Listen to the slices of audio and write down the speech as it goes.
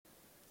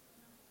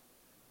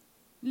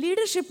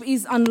Leadership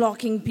is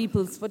unlocking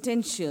people's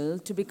potential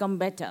to become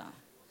better.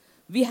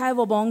 We have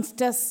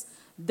amongst us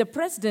the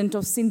president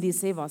of Sindhi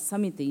Seva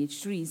Samiti,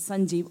 Shri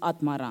Sanjeev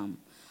Atmaram.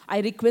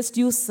 I request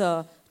you,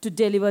 sir, to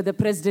deliver the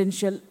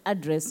presidential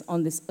address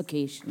on this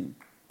occasion.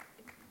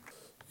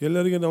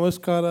 Ellarige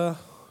namaskara,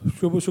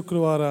 Shubha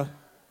Shukravara.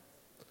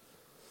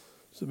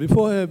 So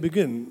before I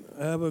begin,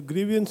 I have a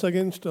grievance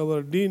against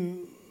our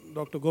Dean,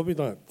 Dr.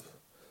 Gopinath.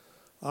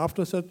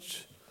 After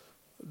such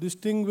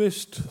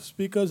distinguished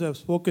speakers have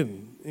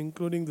spoken,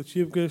 including the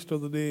chief guest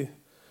of the day,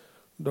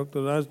 Dr.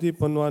 Rajdeep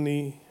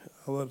Manwani,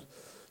 our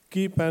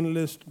key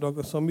panelist,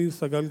 Dr. Samir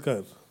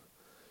Sagalkar.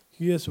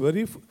 He has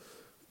very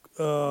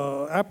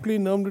aptly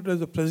named it as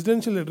a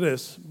presidential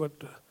address, but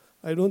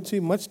I don't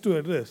see much to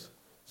address.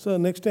 So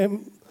next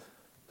time,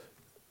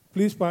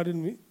 please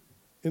pardon me,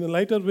 in a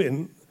lighter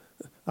vein,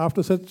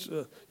 after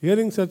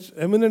hearing such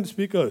eminent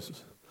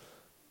speakers,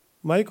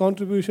 my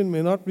contribution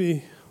may not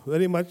be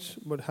very much,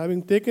 but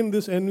having taken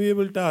this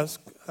enviable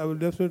task, I will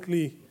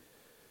definitely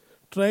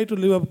try to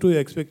live up to your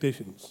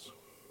expectations.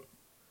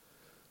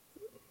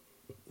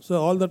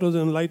 So all that was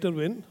in a lighter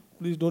vein.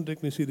 Please don't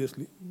take me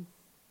seriously.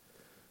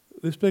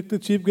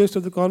 Respected chief guest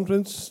of the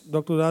conference,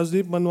 Dr.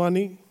 Rajdeep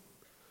Manwani,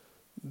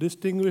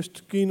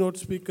 distinguished keynote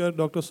speaker,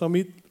 Dr.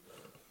 Samit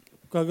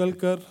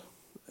Kagalkar,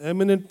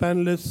 eminent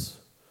panelists,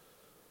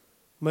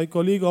 my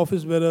colleague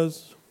office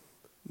bearers,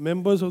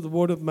 members of the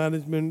Board of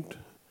Management,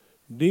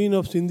 Dean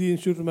of Sindhi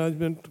Institute of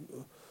Management,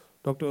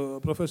 Dr.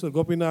 Professor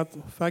Gopinath,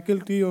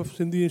 faculty of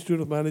Sindhi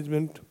Institute of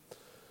Management,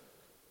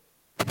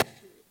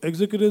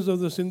 executives of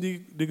the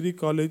Sindhi Degree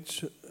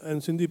College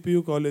and Sindhi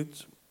PU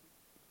College,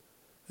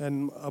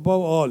 and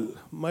above all,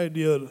 my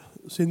dear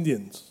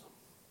Sindhians.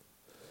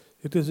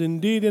 It is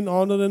indeed an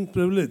honor and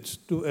privilege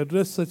to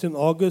address such an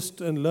august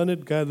and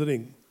learned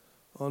gathering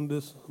on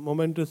this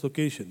momentous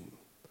occasion.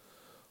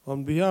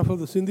 On behalf of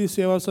the Sindhi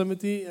Seva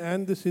Samiti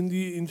and the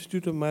Sindhi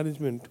Institute of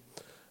Management,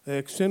 I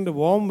extend a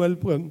warm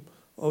welcome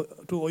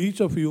to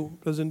each of you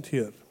present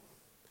here.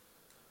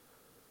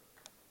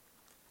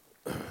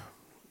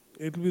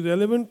 It will be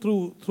relevant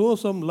to throw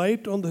some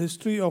light on the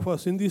history of our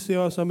Sindhi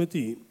Seva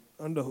Samiti,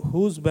 under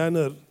whose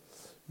banner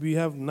we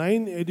have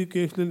 9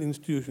 educational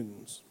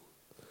institutions.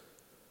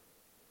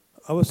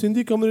 Our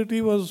Sindhi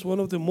community was one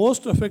of the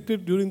most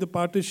affected during the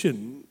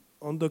partition.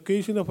 On the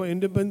occasion of our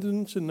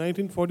independence in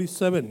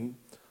 1947,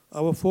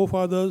 our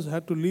forefathers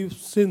had to leave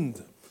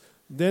Sindh,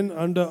 then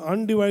under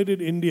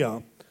undivided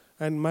India,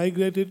 and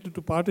migrated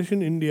to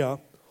partition India,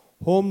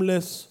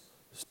 homeless,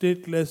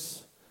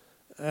 stateless,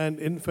 and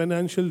in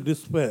financial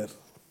despair.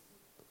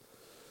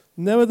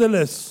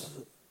 Nevertheless,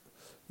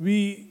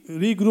 we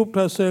regrouped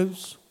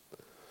ourselves,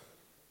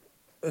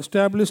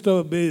 established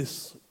our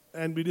base,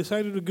 and we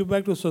decided to give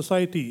back to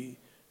society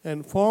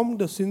and formed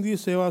the Sindhi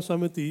Seva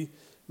Samiti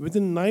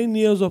within 9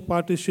 years of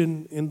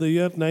partition in the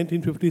year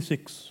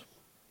 1956.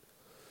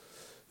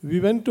 We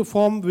went to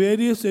form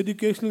various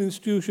educational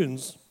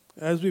institutions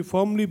as we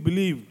firmly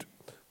believed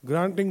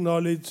granting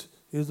knowledge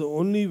is the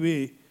only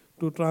way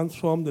to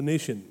transform the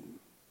nation.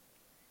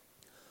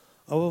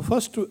 Our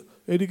first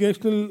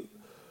educational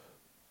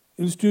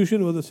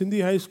institution was the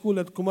Sindhi High School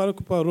at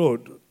Kumarakupa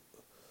Road.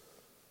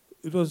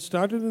 It was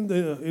started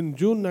in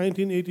June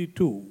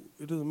 1982.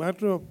 It is a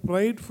matter of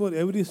pride for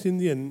every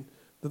Sindhian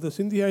that the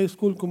Sindhi High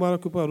School,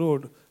 Kumarakupa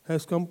Road,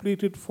 has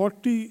completed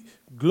 40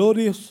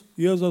 glorious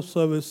years of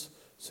service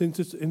since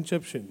its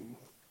inception.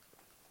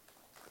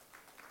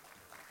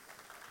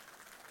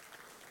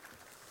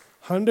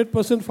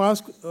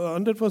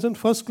 100%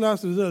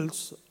 first-class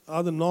results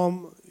are the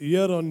norm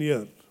year on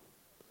year.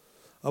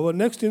 Our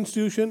next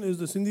institution is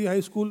the Sindhi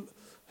High School,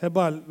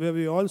 Hebal, where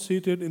we are all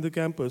seated in the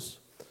campus.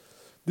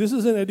 This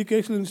is an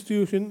educational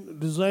institution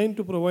designed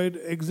to provide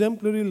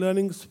exemplary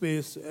learning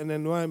space and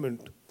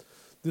environment.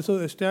 This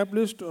was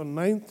established on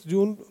 9th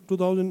June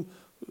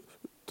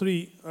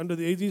 2003 under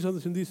the aegis of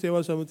the Sindhi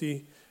Seva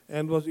Samiti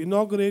and was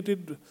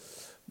inaugurated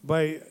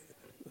by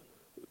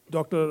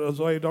L.K.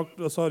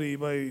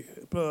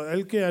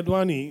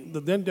 Advani,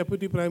 the then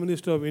Deputy Prime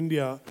Minister of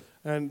India,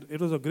 and it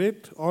was a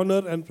great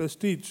honor and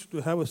prestige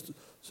to have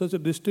such a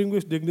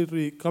distinguished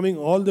dignitary coming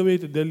all the way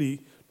to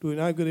Delhi to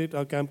inaugurate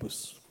our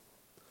campus.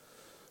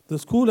 The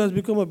school has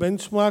become a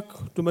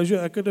benchmark to measure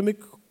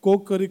academic,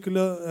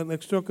 co-curricular and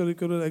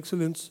extracurricular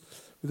excellence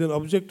with an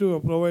objective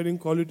of providing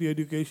quality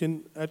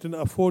education at an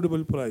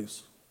affordable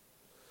price.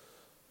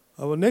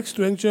 Our next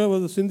venture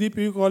was the Sindhi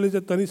PU College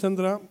at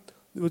Tanisandra,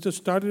 which was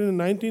started in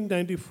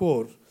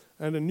 1994,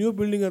 and a new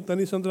building at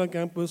Tanisandra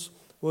campus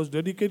was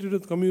dedicated to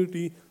the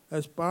community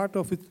as part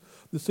of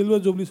the Silver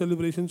Jubilee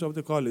celebrations of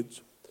the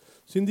college.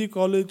 Sindhi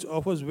College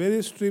offers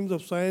various streams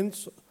of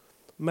science,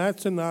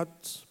 maths and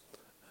arts,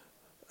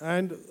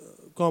 and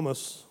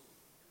commerce.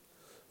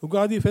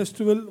 Ugadi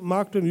festival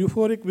marked an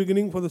euphoric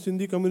beginning for the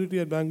Sindhi community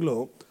at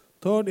Bangalore.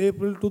 3rd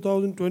April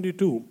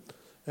 2022,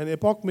 an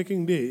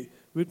epoch-making day,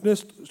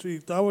 witnessed Sri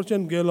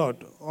Tawarchand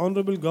Gehlot,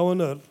 Honorable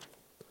Governor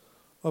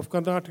of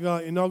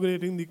Karnataka,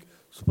 inaugurating the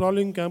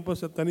sprawling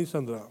campus at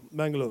Tanisandra,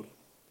 Bangalore.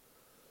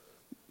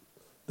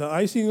 The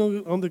icing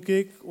on the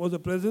cake was the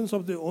presence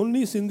of the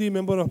only Sindhi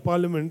member of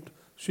parliament,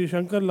 Sri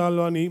Shankar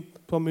Lalwani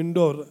from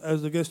Indore,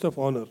 as the guest of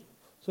honor.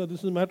 So this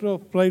is a matter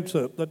of pride,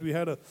 sir, that we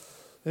had a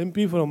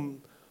MP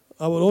from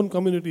our own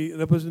community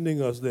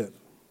representing us there.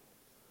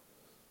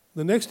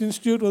 The next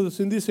institute was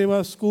the Sindhi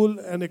Seva School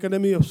and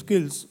Academy of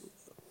Skills.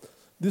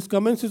 This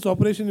commenced its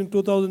operation in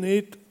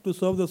 2008 to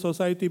serve the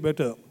society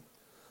better.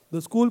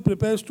 The school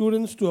prepares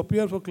students to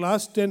appear for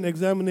Class 10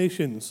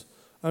 examinations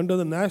under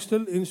the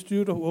National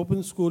Institute of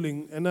Open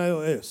Schooling,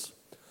 NIOS.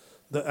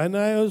 The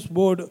NIOS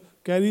board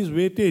carries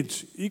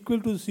weightage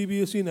equal to the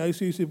CBSE and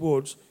ICSE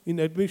boards in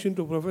admission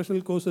to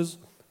professional courses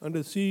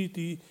under CET,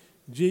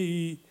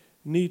 JEE,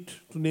 NEET,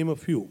 to name a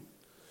few.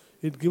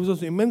 It gives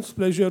us immense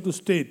pleasure to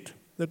state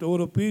that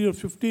over a period of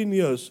 15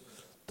 years,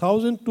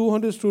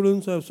 1,200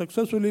 students have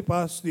successfully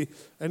passed the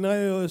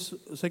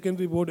NIOS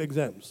secondary board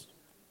exams.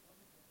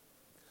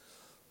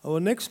 Our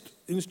next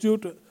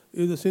institute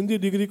is the Sindhi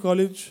Degree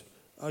College,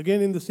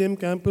 again in the same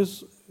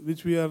campus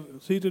which we are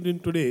seated in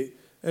today,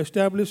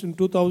 established in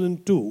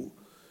 2002.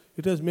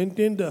 It has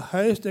maintained the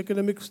highest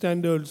academic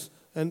standards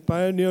and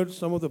pioneered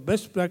some of the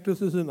best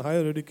practices in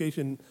higher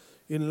education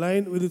in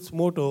line with its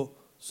motto,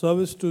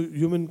 service to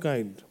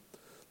humankind.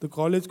 The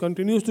college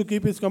continues to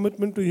keep its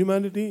commitment to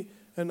humanity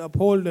and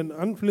uphold an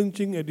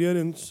unflinching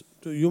adherence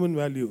to human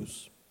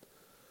values.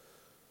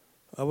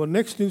 Our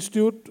next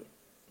institute,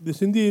 the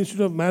Sindhi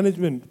Institute of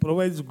Management,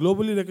 provides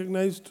globally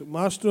recognized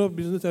Master of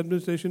Business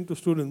Administration to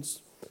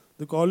students.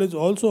 The college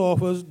also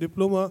offers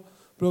diploma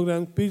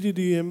programs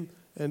PGDM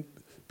and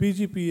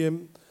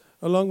PGPM,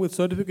 along with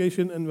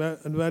certification and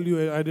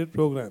value-added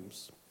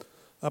programs.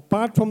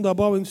 Apart from the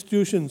above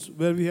institutions,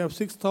 where we have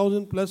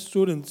 6,000 plus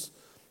students,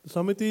 the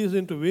Samiti is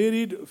into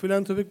varied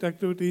philanthropic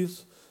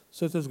activities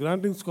such as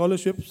granting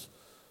scholarships.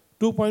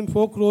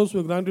 2.4 crores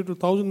were granted to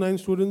 1,009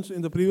 students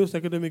in the previous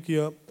academic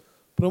year,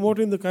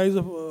 promoting the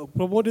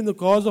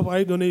cause of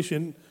eye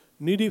donation,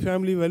 needy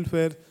family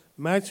welfare,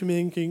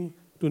 matchmaking,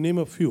 to name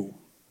a few.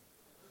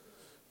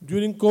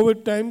 During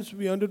COVID times,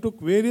 we undertook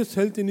various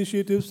health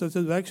initiatives such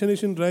as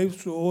vaccination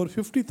drives to over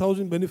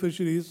 50,000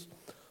 beneficiaries,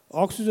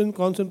 oxygen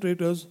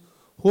concentrators,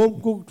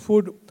 home-cooked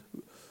food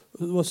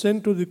was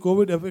sent to the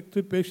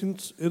COVID-affected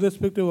patients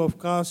irrespective of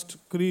caste,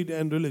 creed,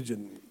 and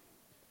religion.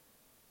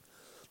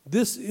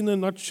 This, in a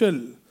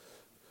nutshell,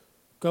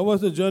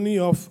 covers the journey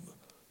of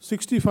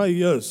 65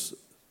 years.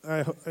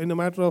 I, in a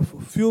matter of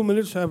few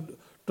minutes, have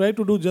tried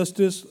to do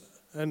justice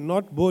and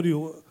not bore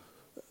you.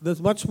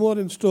 There's much more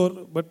in store,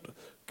 but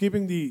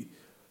keeping the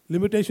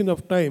limitation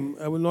of time,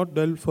 I will not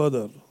delve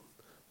further.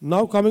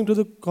 Now coming to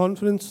the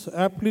conference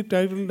aptly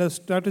titled as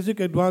Strategic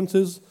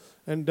Advances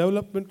and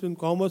Development in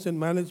Commerce and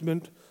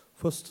Management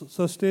for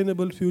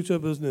Sustainable Future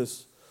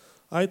Business.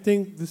 I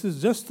think this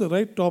is just the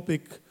right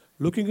topic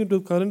looking into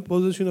the current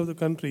position of the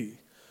country.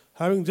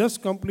 Having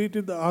just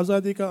completed the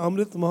Azadi Ka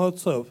Amrit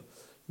Mahotsav,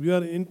 we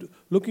are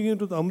looking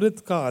into the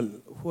Amrit Kal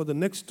for the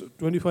next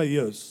 25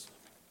 years.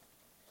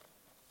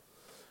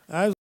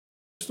 As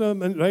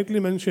Mr. rightly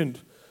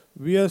mentioned,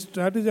 we are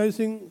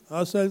strategizing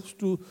ourselves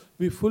to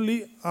be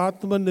fully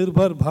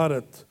Atmanirbhar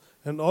Bharat,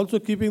 and also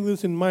keeping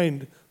this in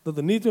mind that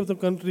the needs of the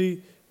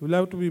country will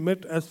have to be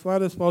met as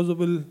far as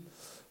possible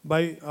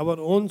by our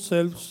own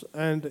selves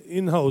and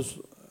in-house,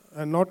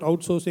 and not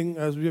outsourcing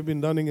as we have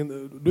been doing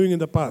in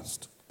the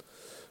past.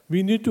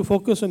 We need to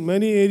focus on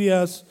many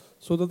areas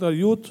so that our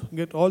youth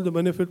get all the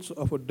benefits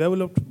of a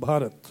developed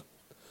Bharat.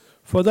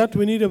 For that,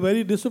 we need a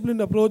very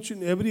disciplined approach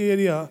in every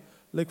area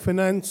like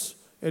finance,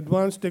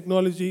 advanced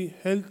technology,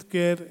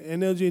 healthcare,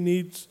 energy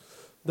needs,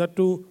 that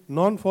to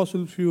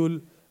non-fossil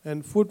fuel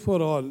and food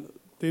for all,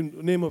 to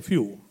name a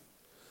few.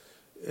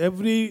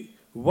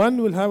 Everyone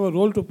will have a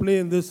role to play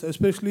in this,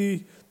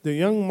 especially the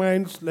young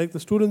minds like the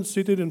students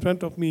seated in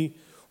front of me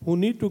who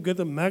need to get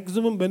the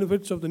maximum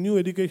benefits of the new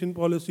education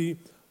policy,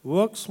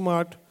 work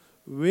smart,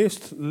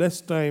 waste less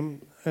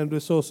time and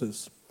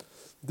resources.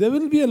 There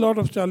will be a lot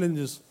of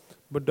challenges,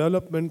 but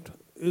development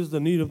is the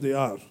need of the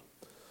hour.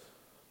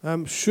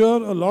 I'm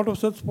sure a lot of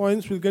such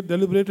points will get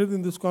deliberated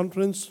in this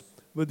conference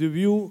with a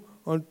view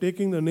on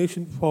taking the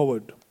nation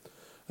forward.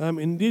 I'm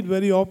indeed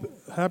very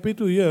happy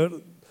to hear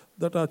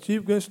that our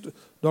chief guest,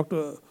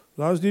 Dr.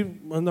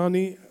 Rajdeep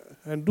Mandani,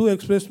 and do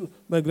express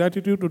my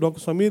gratitude to Dr.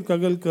 Samir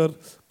Kagalkar,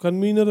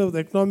 convener of the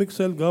Economic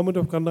Cell, Government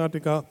of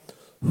Karnataka,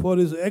 for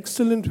his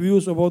excellent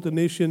views about the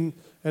nation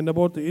and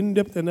about the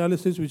in-depth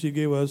analysis which he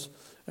gave us,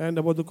 and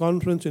about the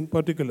conference in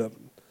particular.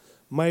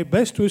 My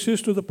best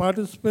wishes to the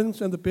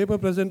participants and the paper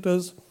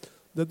presenters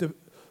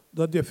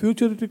that their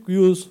futuristic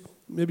views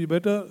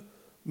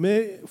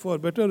may for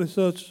better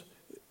research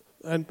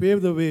and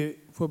pave the way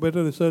for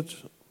better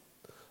research.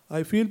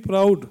 I feel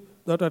proud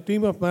that our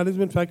team of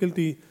management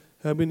faculty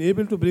have been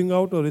able to bring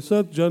out a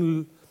research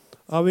journal,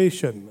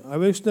 Avation. I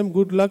wish them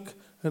good luck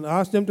and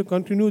ask them to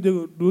continue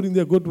doing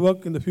their good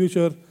work in the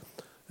future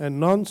and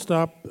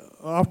non-stop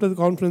after the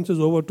conference is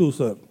over too,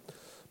 sir.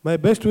 My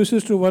best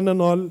wishes to one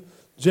and all.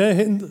 Jai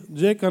Hind,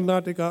 Jai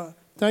Karnataka.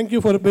 Thank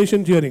you for a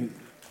patient hearing.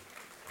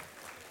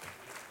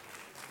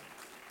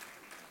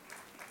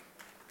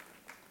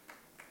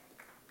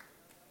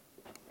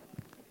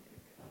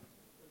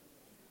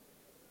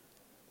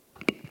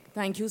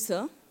 Thank you,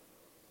 sir.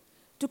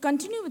 To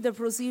continue with the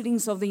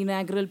proceedings of the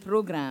inaugural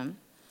program,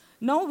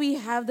 now we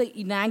have the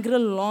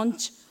inaugural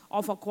launch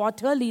of a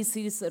quarterly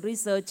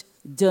research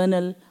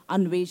journal,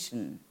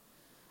 Anveshan.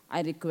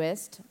 I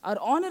request our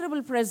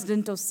Honorable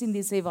President of Sindhi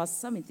Seva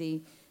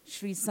Samiti,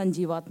 Shri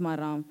Sanjeev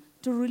Atmaram,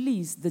 to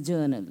release the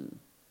journal.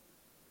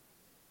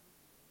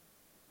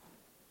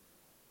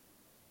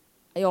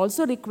 I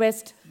also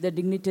request the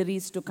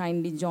dignitaries to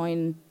kindly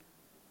join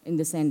in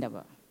this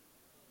endeavor.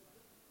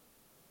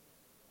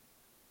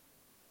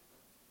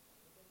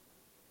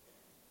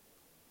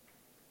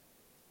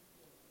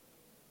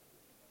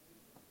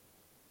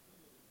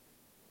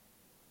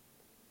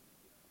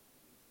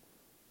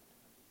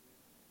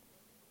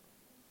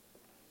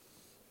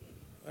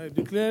 I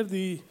declare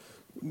the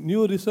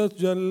new research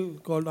journal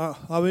called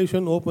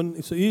Anveshan open.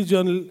 It's an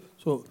e-journal,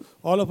 so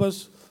all of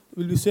us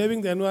will be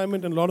saving the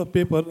environment and a lot of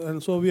paper,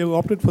 and so we have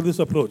opted for this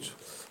approach.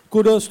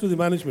 Kudos to the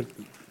management.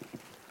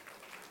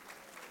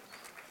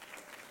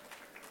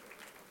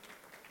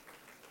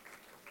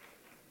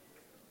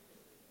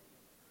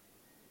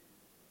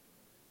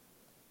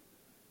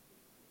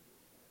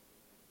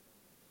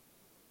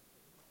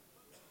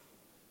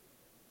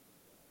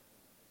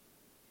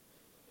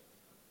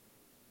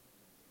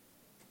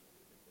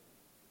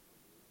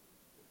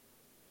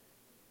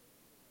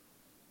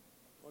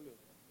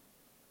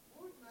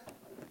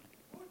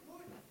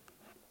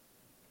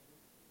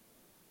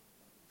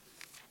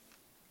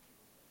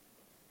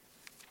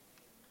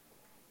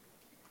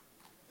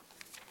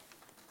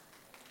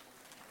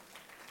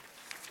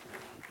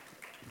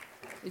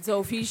 It's the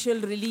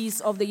official release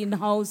of the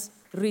in-house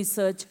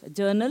research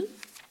journal.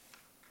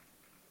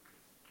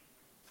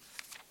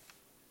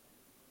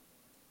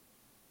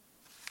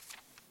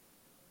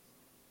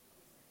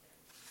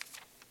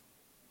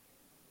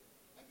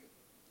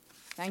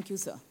 Thank you,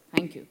 sir.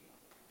 Thank you.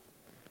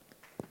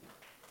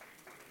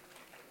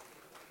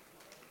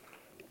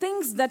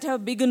 Things that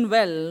have begun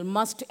well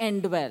must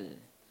end well.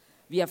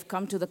 We have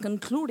come to the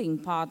concluding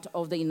part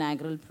of the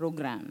inaugural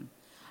program.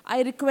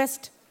 I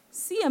request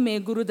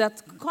CMA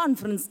Gurudat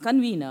conference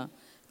convener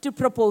to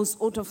propose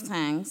vote of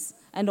thanks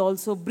and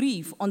also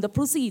brief on the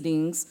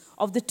proceedings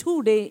of the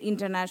two-day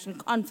international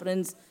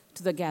conference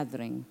to the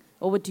gathering.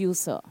 Over to you,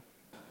 sir.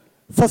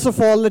 First of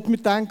all, let me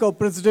thank our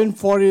president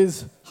for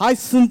his high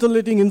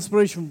scintillating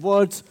inspiration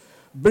words,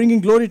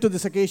 bringing glory to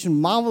this occasion,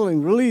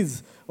 marveling,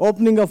 release,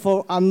 opening of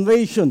our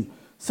Anveshan,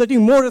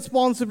 setting more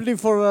responsibility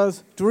for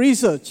us to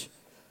research.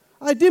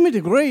 I deem it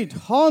a great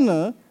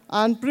honor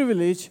and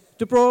privilege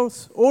to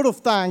propose vote of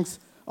thanks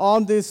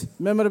on this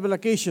memorable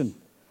occasion.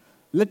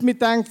 Let me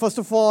thank, first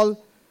of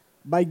all,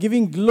 by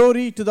giving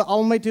glory to the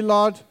Almighty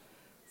Lord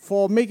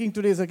for making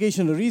today's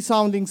occasion a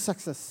resounding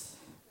success.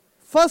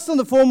 First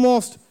and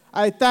foremost,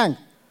 I thank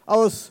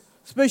our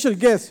special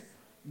guest,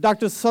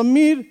 Dr.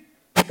 Samir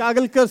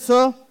Kagalkar,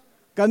 sir,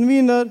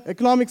 convener,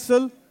 Economic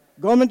Cell,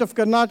 Government of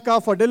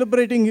Karnataka, for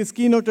deliberating his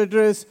keynote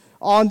address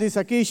on this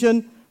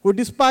occasion, who,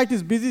 despite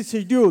his busy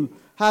schedule,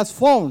 has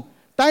found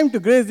time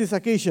to grace this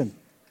occasion.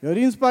 Your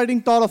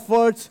inspiring thought of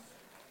words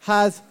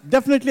has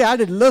definitely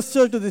added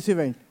luster to this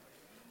event.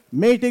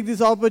 May I take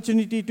this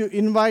opportunity to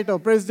invite our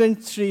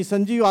President, Shri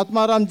Sanjeev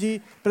Atmaram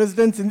ji,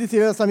 President Sindhi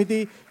Seva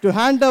Samiti, to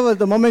hand over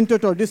the memento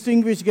to our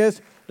distinguished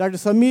guest, Dr.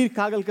 Samir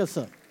Kagalkar,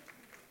 sir.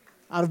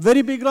 A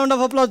very big round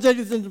of applause,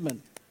 ladies and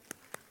gentlemen.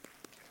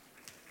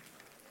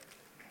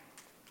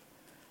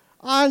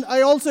 And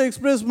I also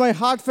express my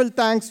heartfelt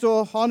thanks to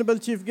our Honorable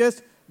Chief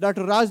Guest,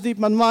 Dr. Rajdeep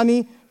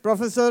Manwani,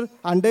 Professor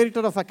and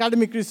Director of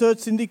Academic Research,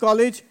 Sindhi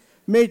College.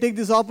 May I take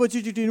this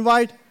opportunity to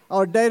invite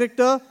our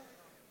Director,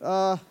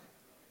 our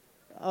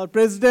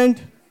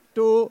President,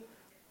 to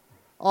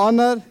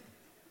honor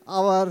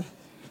our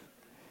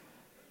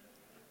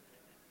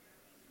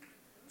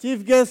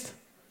Chief Guest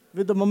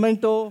with the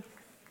memento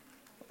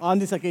on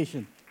this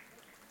occasion.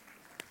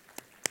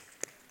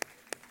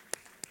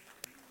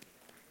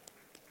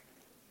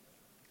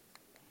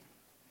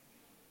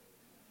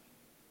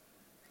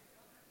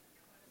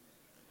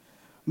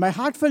 My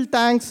heartfelt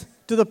thanks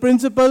to the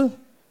principal,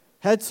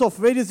 heads of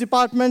various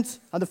departments,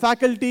 and the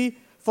faculty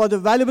for the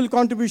valuable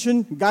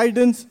contribution,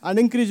 guidance, and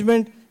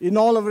encouragement in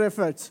all our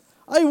efforts.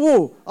 I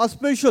owe a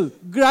special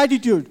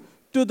gratitude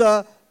to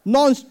the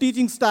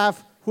non-teaching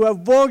staff who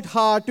have worked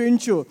hard to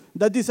ensure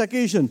that this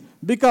occasion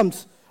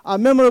becomes a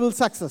memorable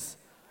success.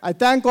 I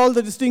thank all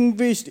the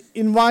distinguished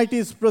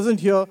invitees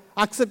present here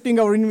accepting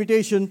our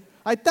invitation.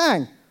 I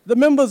thank the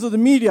members of the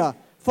media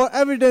for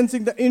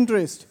evidencing the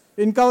interest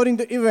in covering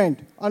the event,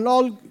 and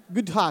all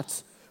good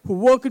hearts who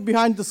worked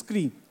behind the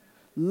screen.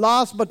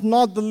 Last but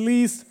not the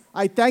least,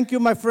 I thank you,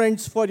 my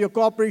friends, for your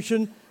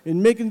cooperation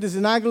in making this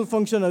inaugural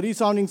function a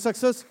resounding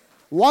success.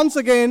 Once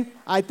again,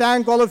 I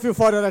thank all of you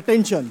for your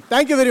attention.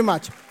 Thank you very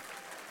much.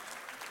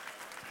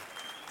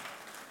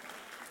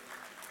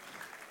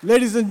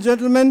 Ladies and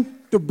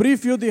gentlemen, to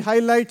brief you the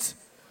highlights,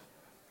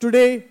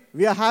 today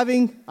we are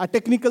having a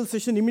technical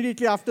session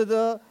immediately after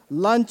the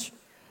lunch.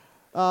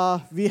 We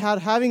are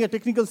having a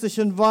technical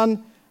session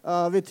 1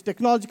 with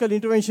technological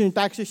intervention in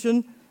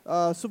taxation.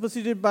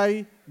 superseded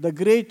by the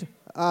great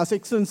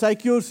excellent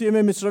SICURE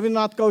CMA, Mr.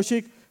 Ravinath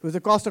Kaushik, who is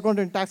a cost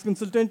accountant and tax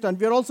consultant. And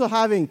we are also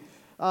having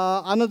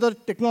another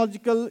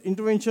technological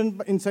intervention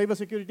in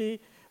cybersecurity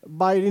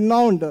by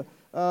renowned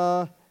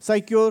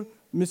SICURE,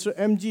 Mr.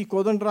 M.G.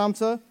 Kodandram,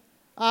 sir.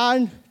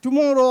 And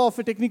tomorrow of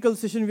a technical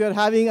session, we are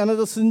having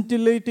another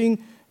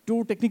scintillating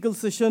 2 technical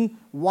session,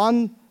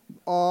 1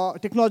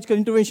 technological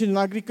intervention in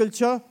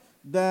agriculture,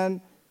 then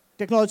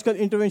technological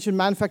intervention in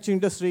manufacturing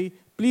industry.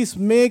 Please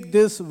make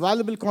this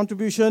valuable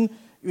contribution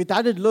with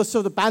added list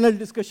of the panel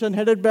discussion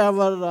headed by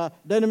our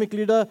dynamic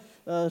leader,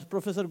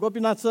 Professor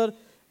Gopinath, sir.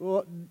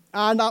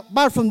 And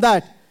apart from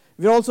that,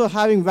 we're also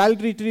having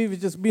valedictory,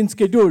 which has been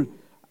scheduled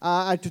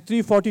at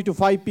 3:40 to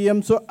 5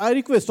 p.m. So I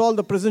request all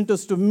the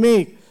presenters to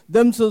make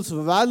themselves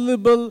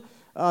valuable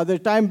their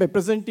time by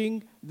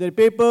presenting their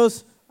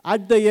papers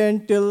at the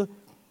end till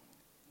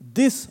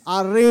this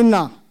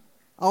arena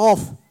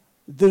of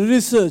the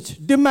research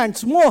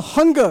demands more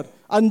hunger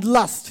and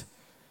lust.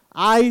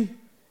 I,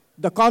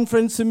 the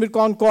conference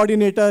SIMIRCON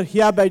coordinator,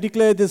 hereby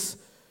declare this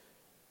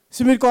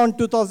SIMIRCON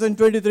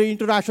 2023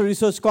 International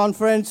Research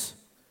Conference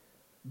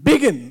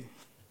begin.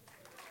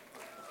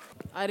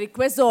 I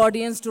request the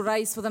audience to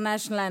rise for the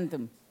national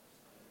anthem.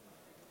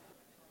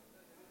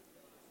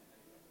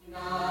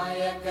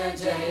 नायक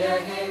जय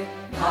हे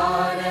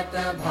भारत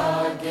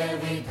भाग्य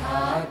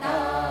विधाता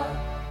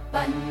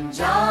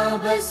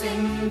पंजाब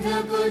सिंध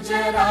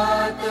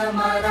गुजरात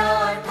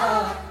मराठा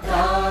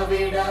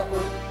द्राविड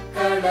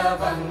उत्कल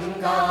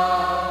बंगा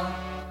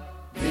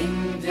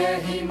विंध्य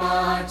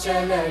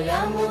हिमाचल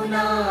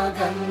यमुना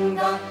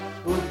गंगा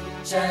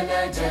उच्चल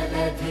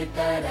जलधि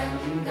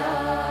तरंगा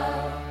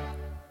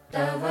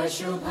तव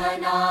शुभ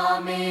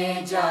नामे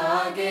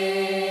जागे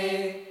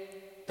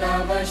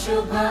तव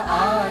शुभ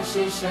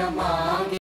आशीष मांगे।